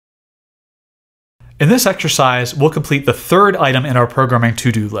In this exercise, we'll complete the third item in our programming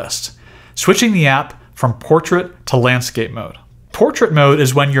to-do list, switching the app from portrait to landscape mode. Portrait mode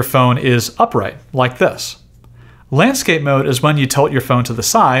is when your phone is upright, like this. Landscape mode is when you tilt your phone to the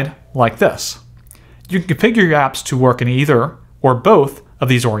side, like this. You can configure your apps to work in either or both of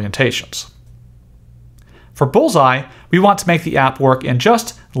these orientations. For Bullseye, we want to make the app work in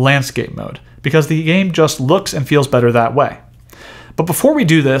just landscape mode, because the game just looks and feels better that way. But before we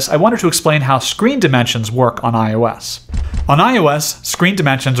do this, I wanted to explain how screen dimensions work on iOS. On iOS, screen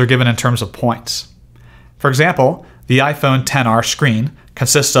dimensions are given in terms of points. For example, the iPhone XR screen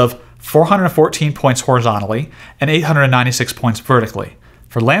consists of 414 points horizontally and 896 points vertically.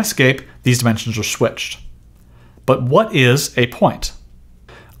 For landscape, these dimensions are switched. But what is a point?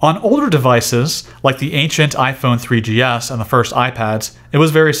 On older devices, like the ancient iPhone 3GS and the first iPads, it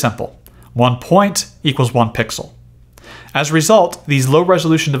was very simple. 1 point equals 1 pixel. As a result, these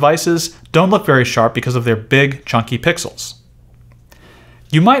low-resolution devices don't look very sharp because of their big, chunky pixels.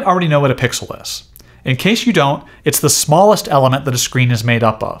 You might already know what a pixel is. In case you don't, it's the smallest element that a screen is made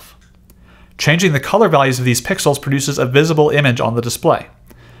up of. Changing the color values of these pixels produces a visible image on the display.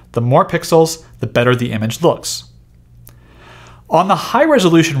 The more pixels, the better the image looks. On the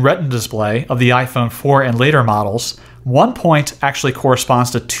high-resolution Retina display of the iPhone 4 and later models, 1 point actually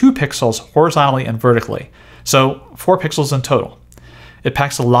corresponds to 2 pixels horizontally and vertically, so 4 pixels in total. It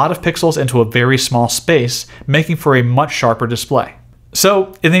packs a lot of pixels into a very small space, making for a much sharper display.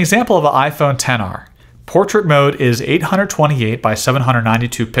 So, in the example of an iPhone XR, portrait mode is 828 by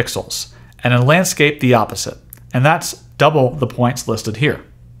 792 pixels, and in landscape the opposite, and that's double the points listed here.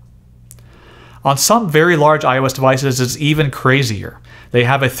 On some very large iOS devices, it's even crazier. They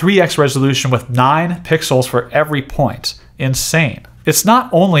have a 3x resolution with 9 pixels for every point. Insane. It's not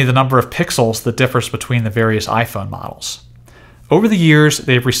only the number of pixels that differs between the various iPhone models. Over the years,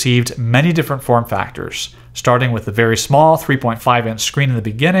 they've received many different form factors, starting with the very small 3.5-inch screen in the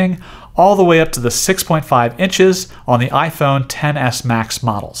beginning, all the way up to the 6.5 inches on the iPhone XS Max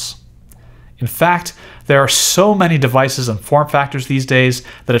models. In fact, there are so many devices and form factors these days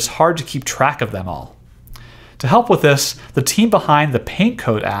that it's hard to keep track of them all. To help with this, the team behind the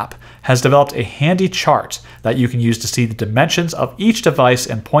PaintCode app has developed a handy chart that you can use to see the dimensions of each device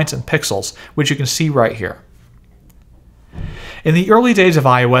in points and pixels, which you can see right here. In the early days of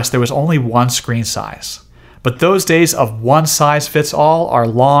iOS, there was only one screen size, but those days of one size fits all are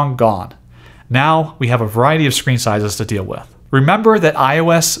long gone. Now we have a variety of screen sizes to deal with. Remember that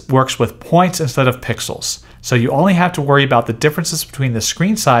iOS works with points instead of pixels, so you only have to worry about the differences between the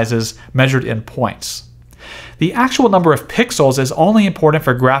screen sizes measured in points. The actual number of pixels is only important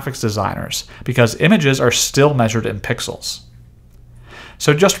for graphics designers because images are still measured in pixels.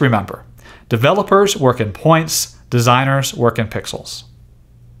 So just remember, developers work in points, designers work in pixels.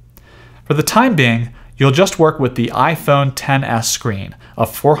 For the time being, you'll just work with the iPhone XS screen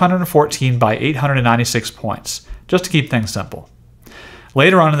of 414 by 896 points, just to keep things simple.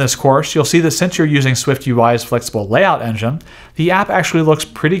 Later on in this course, you'll see that since you're using SwiftUI's flexible layout engine, the app actually looks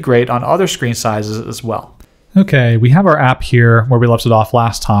pretty great on other screen sizes as well. Okay, we have our app here where we left it off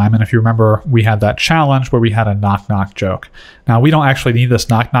last time, and if you remember, we had that challenge where we had a knock-knock joke. Now, we don't actually need this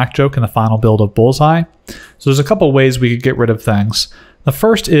knock-knock joke in the final build of Bullseye, so there's a couple ways we could get rid of things. The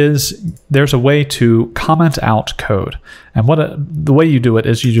first is there's a way to comment out code, and the way you do it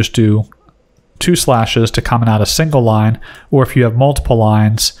is you just do 2 slashes to comment out a single line, or if you have multiple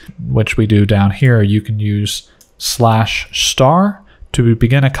lines, which we do down here, you can use /* to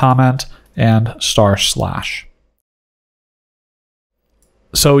begin a comment and //.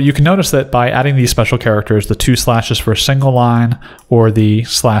 So you can notice that by adding these special characters, the 2 slashes for a single line, or the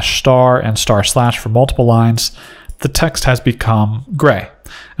 /* and // for multiple lines, the text has become gray.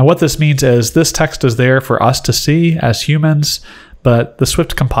 And what this means is this text is there for us to see as humans, but the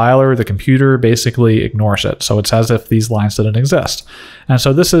Swift compiler, the computer, basically ignores it. So it's as if these lines didn't exist. And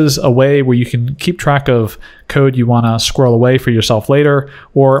so this is a way where you can keep track of code you want to squirrel away for yourself later,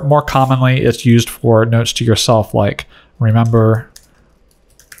 or more commonly, it's used for notes to yourself like, remember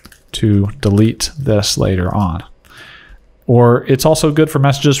to delete this later on. Or it's also good for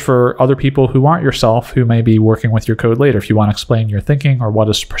messages for other people who aren't yourself, who may be working with your code later, if you want to explain your thinking or what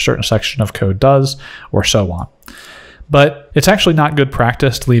a certain section of code does, or so on. But it's actually not good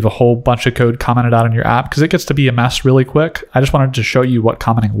practice to leave a whole bunch of code commented out on your app because it gets to be a mess really quick. I just wanted to show you what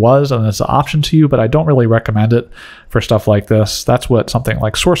commenting was, and it's an option to you, but I don't really recommend it for stuff like this. That's what something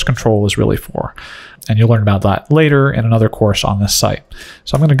like source control is really for. And you'll learn about that later in another course on this site.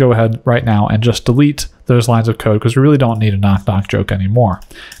 So I'm going to go ahead right now and just delete those lines of code because we really don't need a knock-knock joke anymore.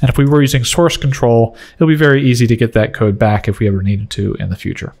 And if we were using source control, it'll be very easy to get that code back if we ever needed to in the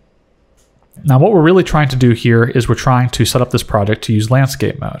future. Now what we're really trying to do here is we're trying to set up this project to use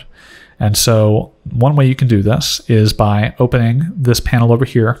landscape mode. And so one way you can do this is by opening this panel over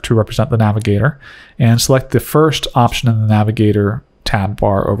here to represent the navigator and select the first option in the navigator tab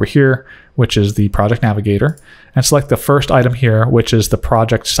bar over here, which is the project navigator, and select the first item here, which is the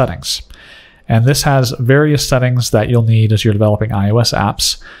project settings. And this has various settings that you'll need as you're developing iOS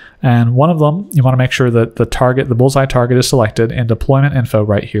apps. And one of them, you want to make sure that the bullseye target is selected in deployment info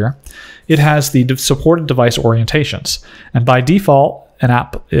right here. It has the supported device orientations. And by default, an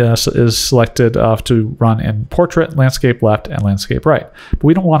app is selected to run in portrait, landscape left, and landscape right. But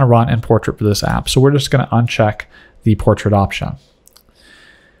we don't want to run in portrait for this app, so we're just going to uncheck the portrait option.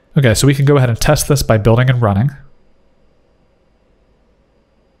 Okay, so we can go ahead and test this by building and running.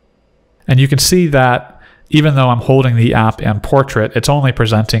 And you can see that even though I'm holding the app in portrait, it's only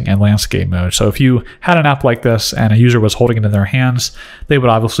presenting in landscape mode. So if you had an app like this and a user was holding it in their hands, they would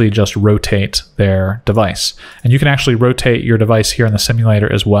obviously just rotate their device. And you can actually rotate your device here in the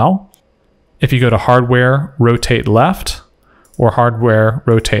simulator as well. If you go to hardware, rotate left, or hardware,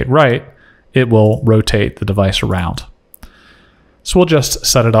 rotate right, it will rotate the device around. So we'll just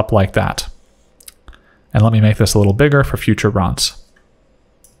set it up like that. And let me make this a little bigger for future runs.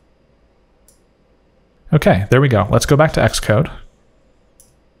 Okay, there we go. Let's go back to Xcode.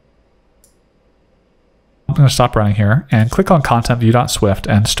 I'm going to stop running here and click on content-view.swift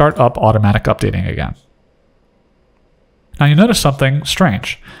and start up automatic updating again. Now you notice something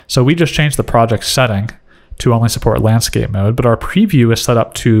strange. So we just changed the project setting to only support landscape mode, but our preview is set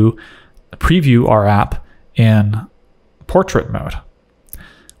up to preview our app in portrait mode.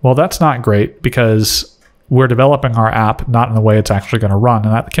 Well, that's not great because we're developing our app not in the way it's actually going to run,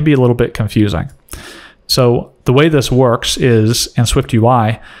 and that can be a little bit confusing. So the way this works is in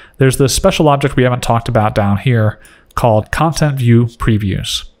SwiftUI, there's this special object we haven't talked about down here called Content View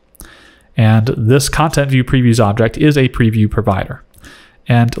Previews. And this Content View Previews object is a preview provider.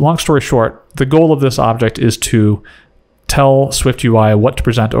 And long story short, the goal of this object is to tell SwiftUI what to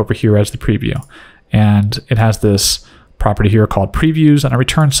present over here as the preview. And it has this property here called previews, and it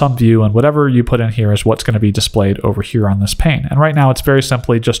returns some view, and whatever you put in here is what's going to be displayed over here on this pane. And right now it's very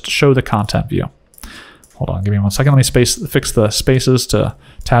simply just to show the content view. Hold on, give me 1 second. Let me fix the spaces to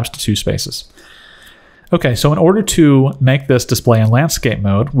tabs to 2 spaces. Okay, so in order to make this display in landscape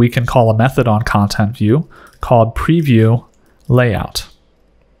mode, we can call a method on content view called preview layout.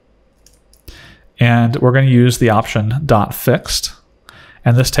 And we're going to use the option .fixed,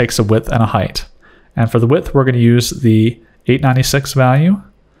 and this takes a width and a height. And for the width, we're going to use the 896 value,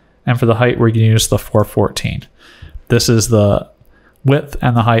 and for the height, we're going to use the 414. This is the width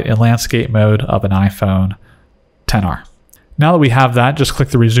and the height in landscape mode of an iPhone XR. Now that we have that, just click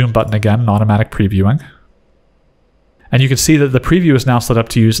the resume button again in automatic previewing. And you can see that the preview is now set up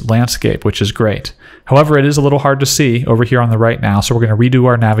to use landscape, which is great. However, it is a little hard to see over here on the right now, so we're going to redo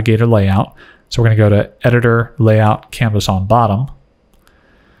our navigator layout. So we're going to go to Editor, Layout, Canvas on bottom.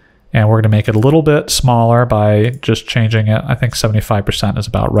 And we're going to make it a little bit smaller by just changing it. I think 75% is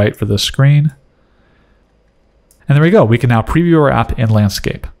about right for this screen. And there we go. We can now preview our app in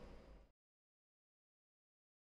landscape.